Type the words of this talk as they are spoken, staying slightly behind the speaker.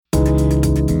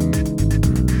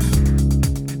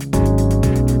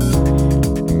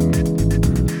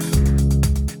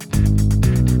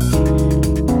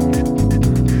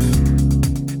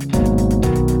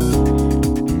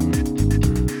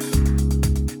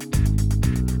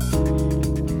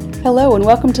Hello and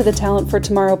welcome to the Talent for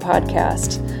Tomorrow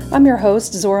podcast. I'm your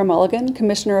host, Zora Mulligan,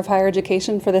 Commissioner of Higher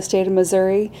Education for the state of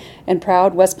Missouri and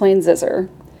proud West Plains Zizzer.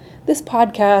 This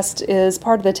podcast is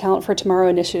part of the Talent for Tomorrow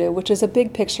initiative, which is a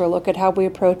big picture look at how we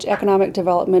approach economic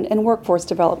development and workforce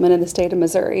development in the state of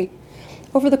Missouri.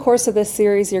 Over the course of this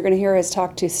series, you're going to hear us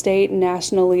talk to state and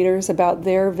national leaders about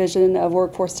their vision of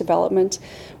workforce development.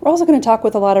 We're also going to talk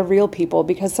with a lot of real people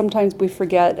because sometimes we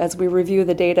forget as we review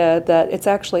the data that it's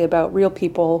actually about real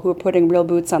people who are putting real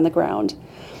boots on the ground.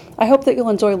 I hope that you'll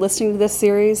enjoy listening to this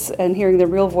series and hearing the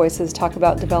real voices talk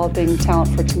about developing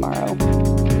talent for tomorrow.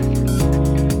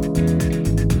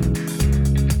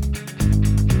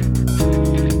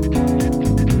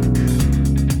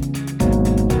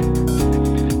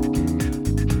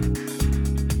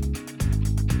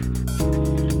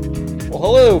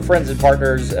 Hello, friends and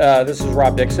partners. This is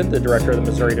Rob Dixon, the Director of the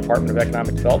Missouri Department of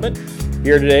Economic Development,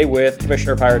 here today with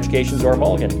Commissioner of Higher Education, Zora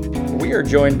Mulligan. We are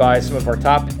joined by some of our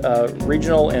top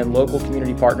regional and local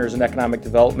community partners in economic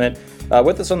development.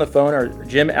 With us on the phone are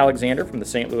Jim Alexander from the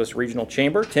St. Louis Regional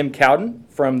Chamber, Tim Cowden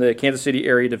from the Kansas City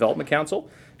Area Development Council,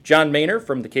 John Maynor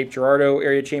from the Cape Girardeau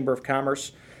Area Chamber of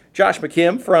Commerce, Josh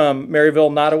McKim from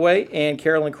Maryville, Nottoway, and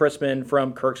Carolyn Chrisman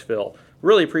from Kirksville.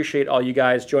 Really appreciate all you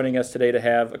guys joining us today to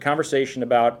have a conversation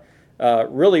about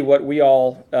really what we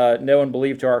all know and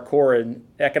believe to our core in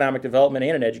economic development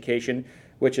and in education,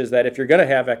 which is that if you're going to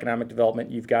have economic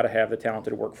development, you've got to have the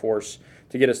talented workforce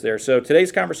to get us there. So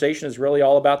today's conversation is really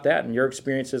all about that and your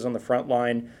experiences on the front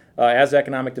line as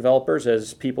economic developers,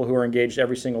 as people who are engaged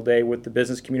every single day with the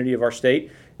business community of our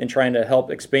state and trying to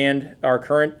help expand our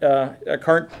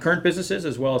current businesses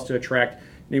as well as to attract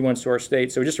new ones to our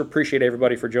state. So we just appreciate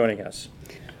everybody for joining us.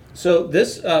 So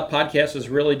this podcast is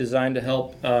really designed to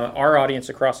help our audience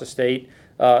across the state,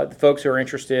 the folks who are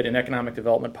interested in economic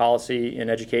development policy, in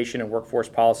education and workforce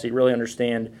policy, really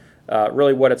understand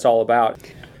really what it's all about.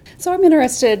 So I'm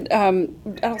interested,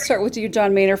 I'll start with you,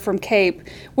 John Maynor from Cape.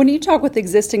 When you talk with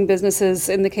existing businesses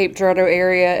in the Cape Girardeau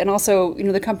area and also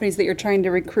the companies that you're trying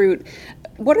to recruit,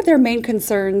 what are their main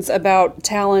concerns about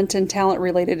talent and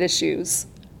talent-related issues?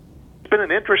 Been an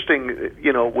interesting,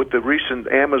 with the recent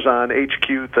Amazon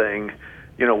HQ thing,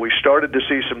 we started to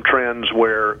see some trends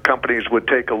where companies would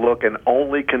take a look and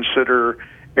only consider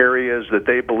areas that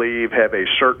they believe have a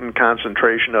certain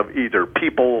concentration of either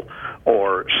people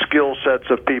or skill sets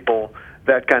of people,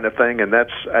 that kind of thing. And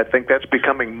I think that's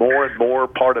becoming more and more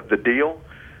part of the deal.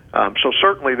 So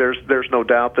certainly there's no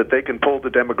doubt that they can pull the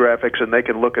demographics and they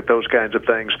can look at those kinds of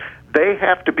things. They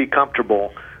have to be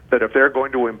comfortable that if they're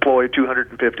going to employ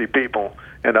 250 people,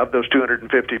 and of those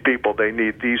 250 people they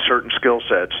need these certain skill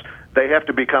sets, they have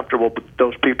to be comfortable that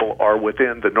those people are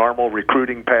within the normal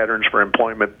recruiting patterns for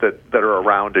employment that are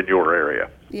around in your area.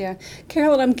 Yeah.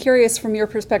 Carolyn, I'm curious from your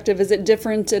perspective, is it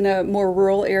different in a more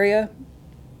rural area?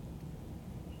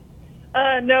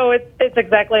 No, it's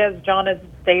exactly as John has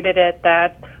stated it,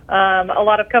 that a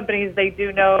lot of companies, they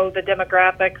do know the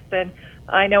demographics, and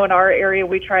I know in our area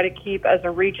we try to keep as a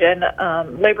region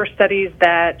labor studies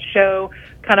that show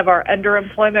kind of our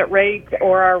underemployment rate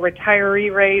or our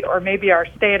retiree rate or maybe our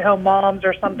stay-at-home moms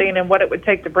or something, and what it would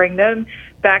take to bring them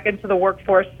back into the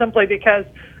workforce, simply because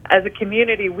as a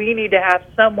community we need to have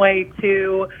some way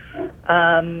to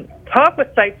talk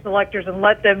with site selectors and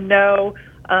let them know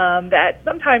that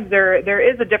sometimes there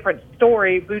is a different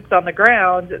story, boots on the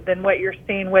ground, than what you're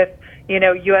seeing with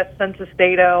U.S. Census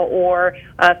data or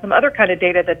some other kind of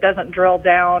data that doesn't drill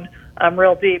down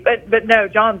real deep. But no,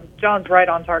 John's right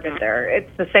on target there.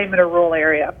 It's the same in a rural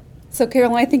area. So,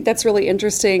 Carolyn, I think that's really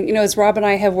interesting. As Rob and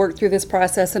I have worked through this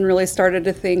process and really started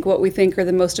to think what we think are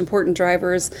the most important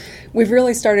drivers, we've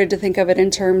really started to think of it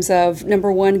in terms of,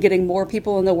 number one, getting more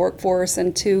people in the workforce,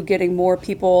 and two, getting more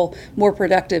people more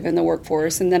productive in the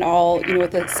workforce, and then all,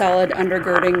 with a solid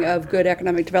undergirding of good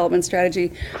economic development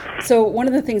strategy. So one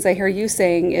of the things I hear you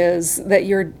saying is that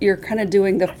you're kind of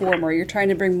doing the former. You're trying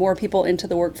to bring more people into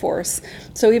the workforce.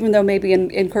 So even though maybe in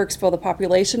Kirksville the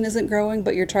population isn't growing,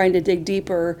 but you're trying to dig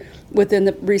deeper within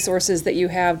the resources that you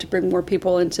have to bring more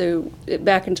people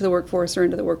back into the workforce or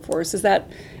into the workforce. Am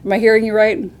I hearing you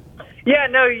right? Yeah,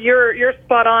 no, you're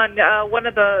spot on. One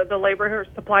of the labor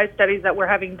supply studies that we're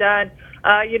having done,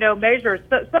 measures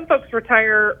some folks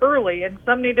retire early, and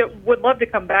some would love to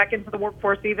come back into the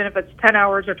workforce, even if it's 10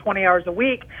 hours or 20 hours a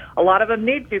week. A lot of them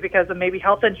need to because of maybe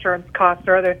health insurance costs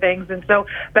or other things. And so,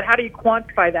 but how do you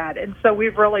quantify that? And so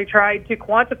we've really tried to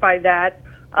quantify that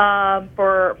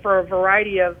for a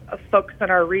variety of folks in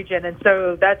our region, and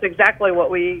so that's exactly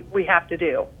what we have to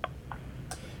do.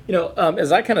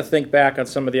 As I kind of think back on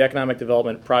some of the economic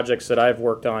development projects that I've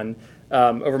worked on,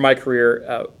 over my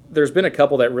career, there's been a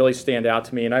couple that really stand out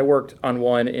to me, and I worked on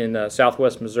one in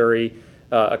Southwest Missouri,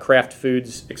 a Kraft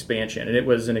Foods expansion, and it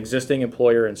was an existing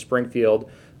employer in Springfield,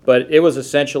 but it was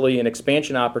essentially an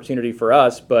expansion opportunity for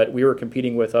us, but we were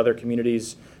competing with other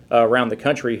communities around the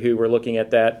country who were looking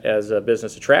at that as a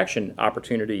business attraction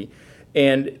opportunity.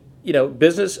 And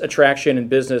business attraction and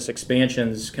business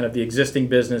expansions, kind of the existing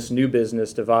business, new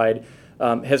business divide,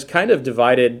 has kind of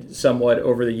divided somewhat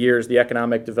over the years, the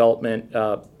economic development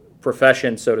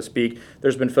profession, so to speak.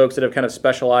 There's been folks that have kind of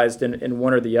specialized in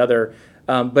one or the other.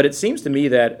 But it seems to me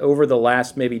that over the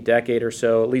last maybe decade or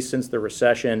so, at least since the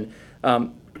recession,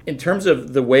 in terms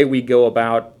of the way we go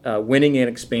about winning an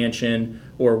expansion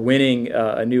or winning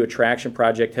a new attraction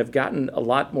project, have gotten a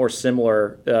lot more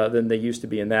similar than they used to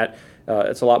be in that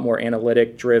it's a lot more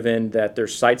analytic driven, that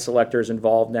there's site selectors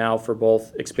involved now for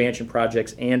both expansion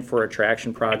projects and for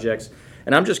attraction projects.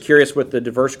 And I'm just curious, with the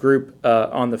diverse group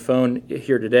on the phone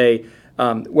here today,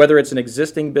 whether it's an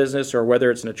existing business or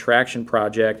whether it's an attraction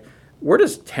project, where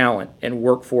does talent and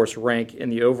workforce rank in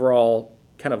the overall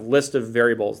kind of list of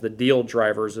variables, the deal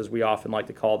drivers, as we often like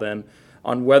to call them,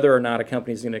 on whether or not a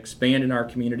company is going to expand in our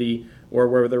community or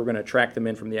whether we're going to attract them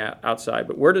in from the outside?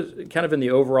 But where does, kind of in the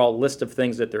overall list of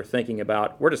things that they're thinking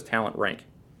about, where does talent rank?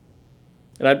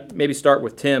 And I'd maybe start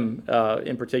with Tim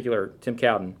in particular, Tim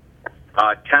Cowden.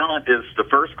 Talent is the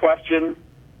first question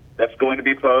that's going to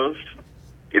be posed.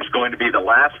 It's going to be the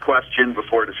last question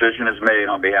before a decision is made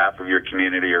on behalf of your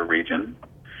community or region.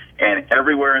 And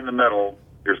everywhere in the middle,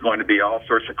 there's going to be all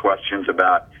sorts of questions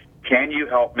about, can you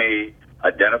help me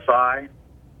identify,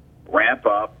 ramp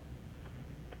up,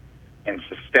 and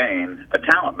sustain a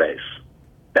talent base?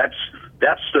 That's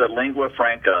the lingua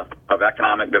franca of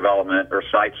economic development or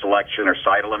site selection or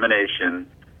site elimination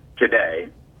today,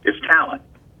 is talent.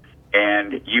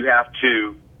 And you have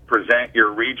to present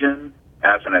your region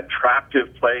as an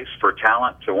attractive place for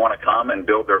talent to want to come and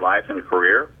build their life and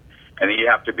career. And then you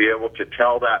have to be able to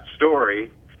tell that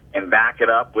story and back it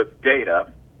up with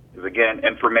data. Because again,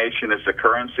 information is the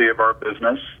currency of our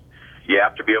business. You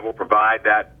have to be able to provide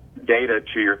that data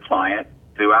to your client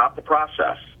throughout the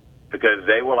process, because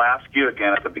they will ask you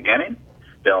again at the beginning.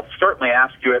 They'll certainly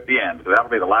ask you at the end. So that'll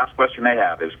be the last question they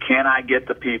have is, can I get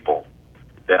the people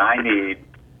that I need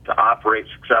to operate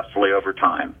successfully over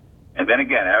time? And then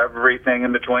again, everything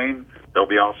in between, there'll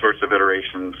be all sorts of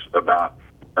iterations about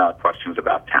questions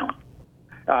about talent.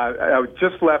 I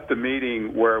just left a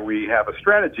meeting where we have a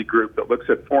strategy group that looks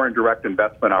at foreign direct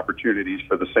investment opportunities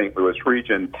for the St. Louis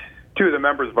region. Two of the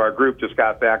members of our group just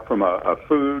got back from a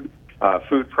food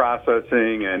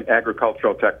processing and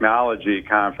agricultural technology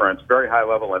conference, very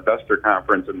high-level investor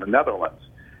conference in the Netherlands.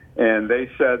 And they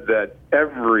said that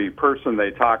every person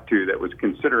they talked to that was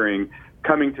considering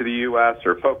coming to the U.S.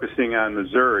 or focusing on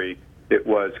Missouri, it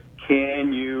was,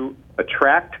 can you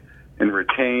attract and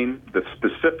retain the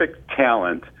specific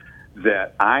talent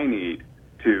that I need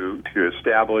to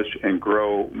establish and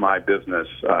grow my business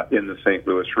in the St.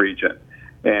 Louis region?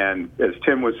 And as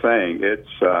Tim was saying,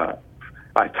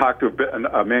 I talked to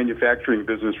a manufacturing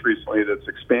business recently that's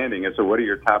expanding. I said, what are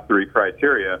your top three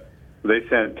criteria? They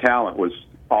said talent was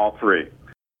all three.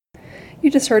 You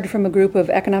just heard from a group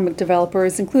of economic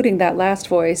developers, including that last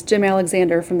voice, Jim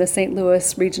Alexander from the St.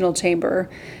 Louis Regional Chamber.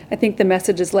 I think the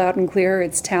message is loud and clear.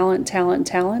 It's talent, talent,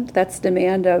 talent. That's the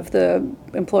demand of the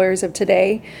employers of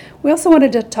today. We also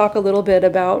wanted to talk a little bit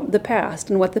about the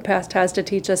past and what the past has to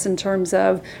teach us in terms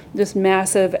of this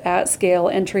massive at-scale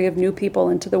entry of new people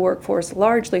into the workforce,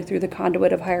 largely through the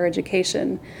conduit of higher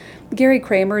education. Gary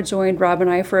Kramer joined Rob and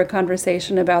I for a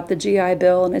conversation about the GI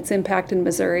Bill and its impact in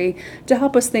Missouri to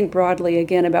help us think broadly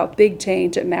again about big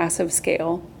change at massive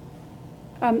scale.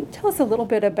 Tell us a little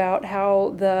bit about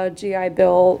how the GI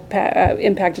Bill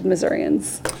impacted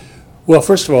Missourians. Well,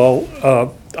 first of all,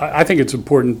 I think it's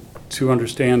important to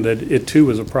understand that it too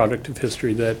was a product of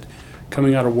history, that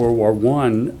coming out of World War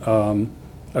I,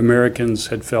 Americans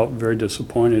had felt very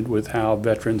disappointed with how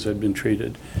veterans had been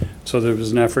treated. So there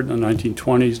was an effort in the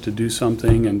 1920s to do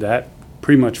something, and that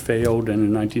pretty much failed. And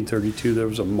in 1932, there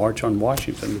was a March on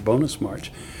Washington, the Bonus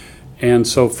March. And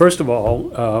so, first of all,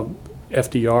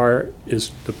 FDR,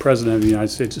 is the President of the United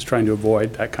States, is trying to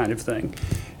avoid that kind of thing.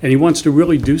 And he wants to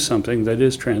really do something that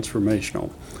is transformational.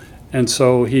 And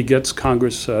so he gets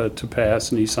Congress to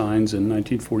pass, and he signs in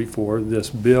 1944 this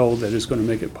bill that is going to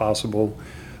make it possible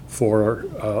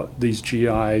for these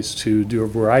GIs to do a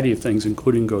variety of things,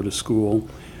 including go to school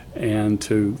and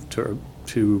to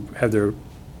have their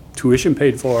tuition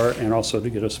paid for, and also to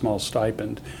get a small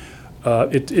stipend.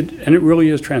 And it really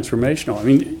is transformational. I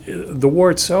mean, the war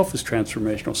itself is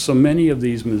transformational. So many of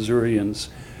these Missourians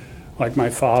like my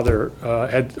father,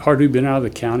 had hardly been out of the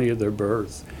county of their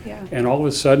birth. Yeah. And all of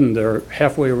a sudden, they're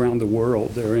halfway around the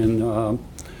world. They're in,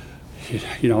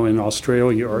 in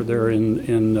Australia, or they're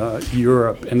in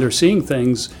Europe, and they're seeing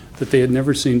things that they had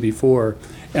never seen before.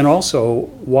 And also,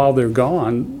 while they're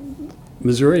gone,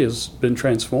 Missouri has been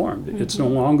transformed. Mm-hmm. It's no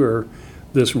longer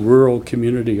this rural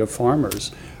community of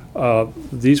farmers.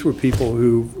 These were people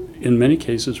who, in many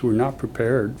cases, were not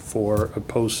prepared for a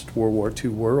post-World War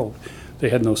II world. They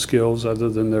had no skills other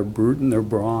than their brute and their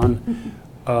brawn.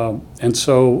 Mm-hmm. And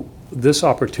so this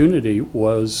opportunity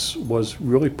was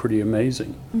really pretty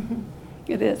amazing.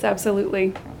 Mm-hmm. It is,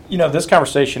 absolutely. This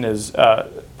conversation is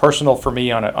personal for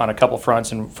me on a couple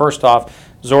fronts. And first off,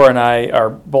 Zora and I are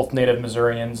both native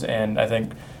Missourians, and I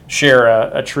think share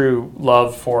a true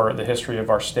love for the history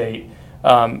of our state.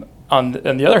 On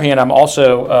the other hand, I'm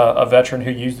also a veteran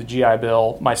who used the GI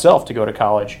Bill myself to go to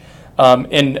college.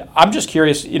 And I'm just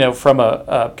curious, from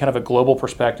a kind of a global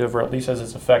perspective, or at least as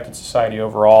it's affected society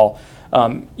overall,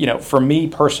 for me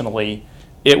personally,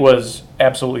 it was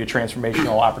absolutely a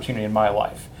transformational opportunity in my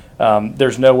life.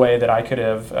 There's no way that I could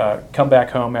have come back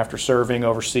home after serving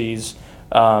overseas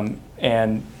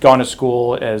and gone to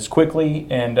school as quickly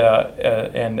and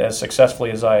as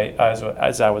successfully as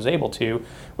I was able to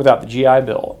without the GI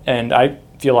Bill. And I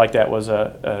feel like that was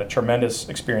a tremendous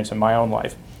experience in my own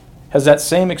life. Has that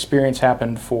same experience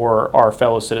happened for our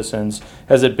fellow citizens?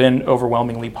 Has it been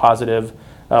overwhelmingly positive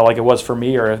like it was for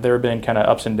me, or have there been kind of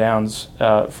ups and downs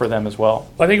for them as well?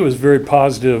 I think it was very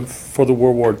positive for the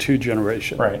World War II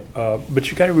generation. Right. But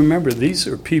you got to remember, these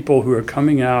are people who are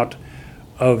coming out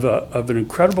of an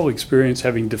incredible experience,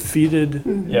 having defeated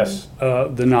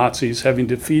mm-hmm. The Nazis, having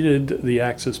defeated the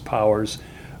Axis powers.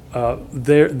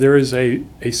 There is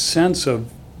a sense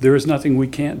of there is nothing we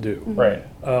can't do. Right.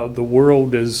 The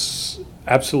world is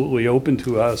absolutely open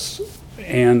to us,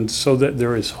 and so that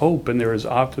there is hope and there is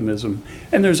optimism.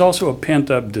 And there's also a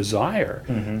pent-up desire.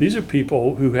 Mm-hmm. These are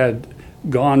people who had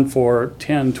gone for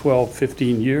 10, 12,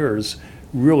 15 years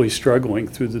really struggling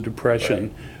through the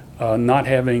Depression, right. Not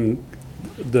having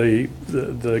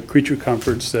the creature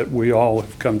comforts that we all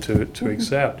have come to mm-hmm.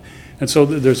 accept. And so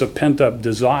there's a pent-up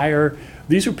desire.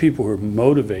 These are people who are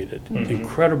motivated, mm-hmm.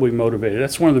 incredibly motivated.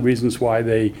 That's one of the reasons why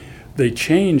they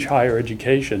change higher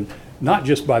education, not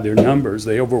just by their numbers.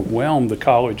 They overwhelm the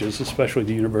colleges, especially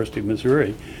the University of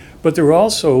Missouri. But they're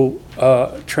also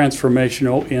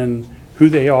transformational in who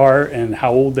they are and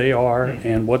how old they are mm-hmm.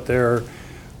 and what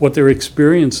their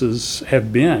experiences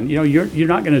have been. You're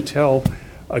not going to tell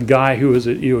a guy who is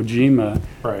at Iwo Jima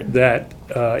right. that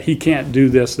he can't do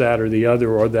this, that, or the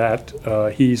other, or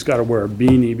that he's got to wear a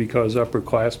beanie because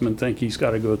upperclassmen think he's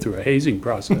got to go through a hazing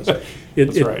process.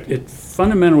 It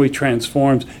fundamentally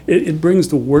transforms. It brings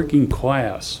the working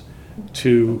class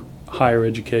to higher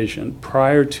education.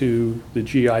 Prior to the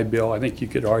GI Bill, I think you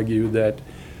could argue that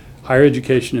higher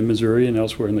education in Missouri and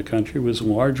elsewhere in the country was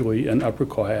largely an upper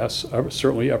class,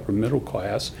 certainly upper middle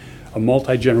class, a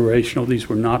multi-generational. These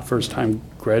were not first-time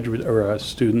graduate or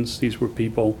students. These were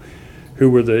people who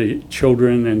were the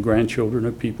children and grandchildren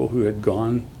of people who had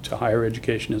gone to higher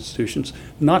education institutions.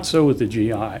 Not so with the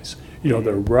GIs.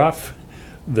 They're rough,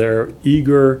 they're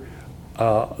eager, they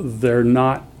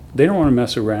don't want to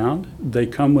mess around. They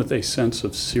come with a sense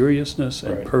of seriousness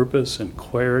and right. purpose and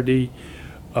clarity.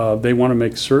 They want to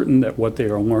make certain that what they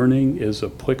are learning is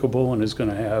applicable and is going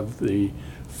to have the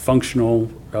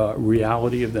functional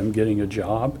reality of them getting a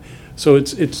job. So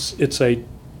it's a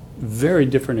very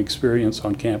different experience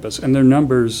on campus, and their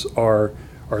numbers are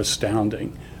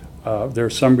astounding. There are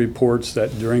some reports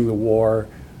that during the war,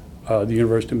 the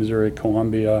University of Missouri at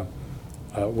Columbia,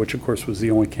 which of course was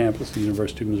the only campus of the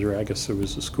University of Missouri, I guess there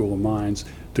was the School of Mines,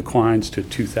 declines to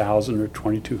 2,000 or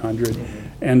 2,200. Mm-hmm.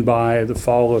 And by the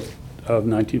fall of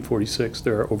 1946,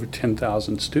 there are over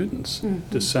 10,000 students mm-hmm.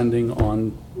 descending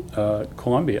on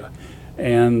Columbia,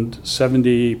 and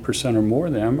 70% or more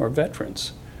of them are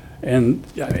veterans. And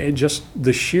just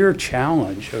the sheer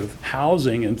challenge of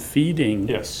housing and feeding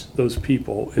yes. those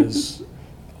people is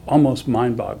almost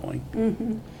mind-boggling.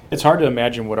 Mm-hmm. It's hard to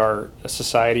imagine what our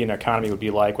society and economy would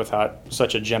be like without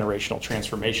such a generational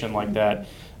transformation like that,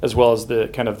 as well as the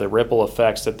kind of the ripple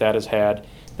effects that has had.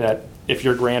 That if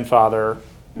your grandfather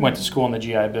went to school in the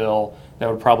GI Bill, that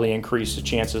would probably increase the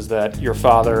chances that your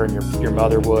father and your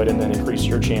mother would, and then increase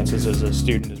your chances as a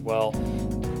student as well.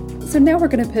 So now we're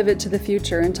going to pivot to the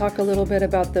future and talk a little bit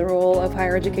about the role of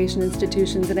higher education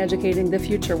institutions in educating the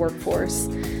future workforce.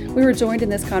 We were joined in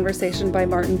this conversation by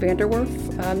Martin Vanderwerf.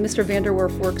 Mr.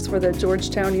 Vanderwerf works for the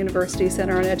Georgetown University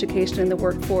Center on Education and the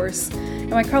Workforce.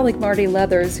 And my colleague Marty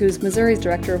Leathers, who's Missouri's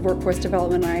Director of Workforce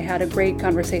Development, and I had a great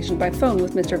conversation by phone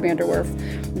with Mr. Vanderwerf.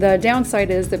 The downside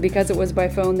is that because it was by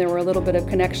phone, there were a little bit of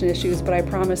connection issues, but I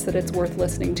promise that it's worth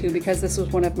listening to because this was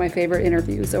one of my favorite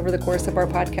interviews over the course of our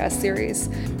podcast series.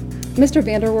 Mr.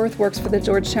 Vanderwerf works for the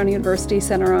Georgetown University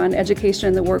Center on Education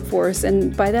and the Workforce,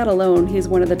 and by that alone, he's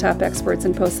one of the top experts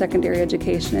in post-secondary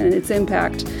education and its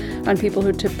impact on people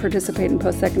who participate in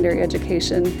post-secondary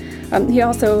education. He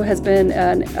also has been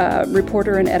a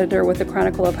reporter and editor with the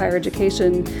Chronicle of Higher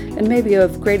Education, and maybe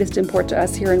of greatest import to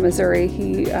us here in Missouri.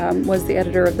 He was the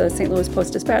editor of the St. Louis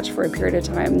Post-Dispatch for a period of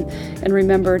time and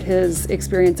remembered his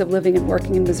experience of living and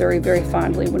working in Missouri very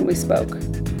fondly when we spoke.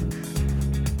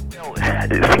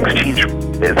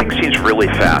 Things change really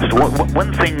fast.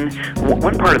 One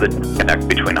part of the disconnect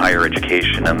between higher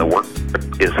education and the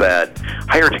workforce is that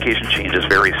higher education changes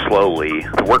very slowly,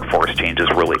 the workforce changes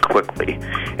really quickly.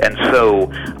 And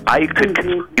so I could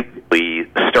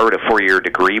conceivably start a 4-year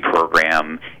degree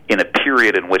program in a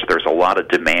period in which there's a lot of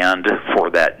demand for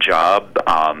that job,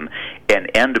 and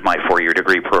end my 4-year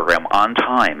degree program on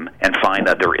time and find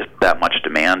that there isn't that much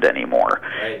demand anymore.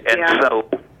 Right. And so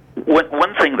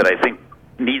one thing that I think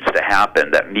needs to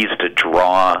happen, that needs to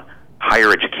draw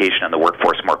higher education and the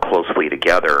workforce more closely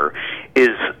together, is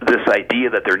this idea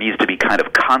that there needs to be kind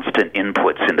of constant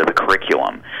inputs into the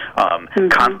curriculum,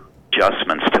 constant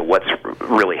adjustments to what's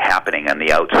really happening on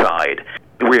the outside.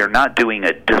 We are not doing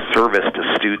a disservice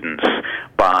to students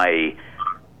by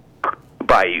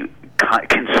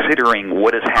considering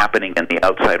what is happening in the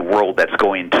outside world that's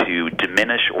going to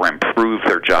diminish or improve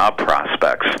their job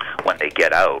prospects when they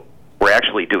get out. We're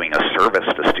actually doing a service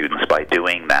to students by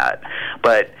doing that.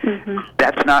 But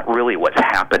that's not really what's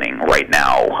happening right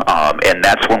now. And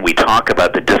that's when we talk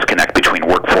about the disconnect between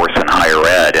workforce and higher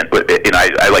ed. And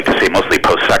I like to say mostly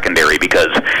post-secondary, because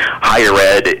higher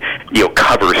ed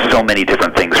covers so many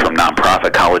different things, from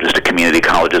nonprofit colleges to community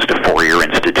colleges to 4-year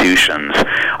institutions,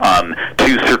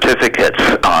 to certificates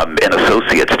and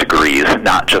associate's degrees,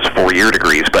 not just 4-year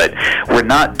degrees. But we're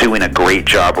not doing a great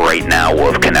job right now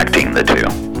of connecting the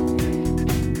two.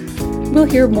 We'll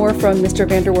hear more from Mr.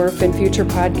 Vanderwerf in future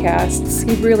podcasts.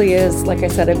 He really is, like I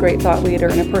said, a great thought leader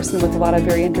and a person with a lot of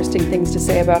very interesting things to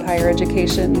say about higher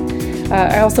education.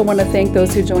 I also want to thank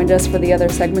those who joined us for the other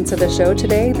segments of the show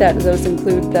today. Those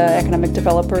include the economic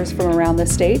developers from around the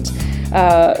state,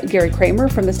 Gary Kramer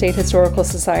from the State Historical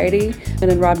Society,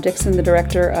 and then Rob Dixon, the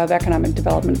Director of Economic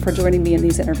Development, for joining me in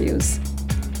these interviews.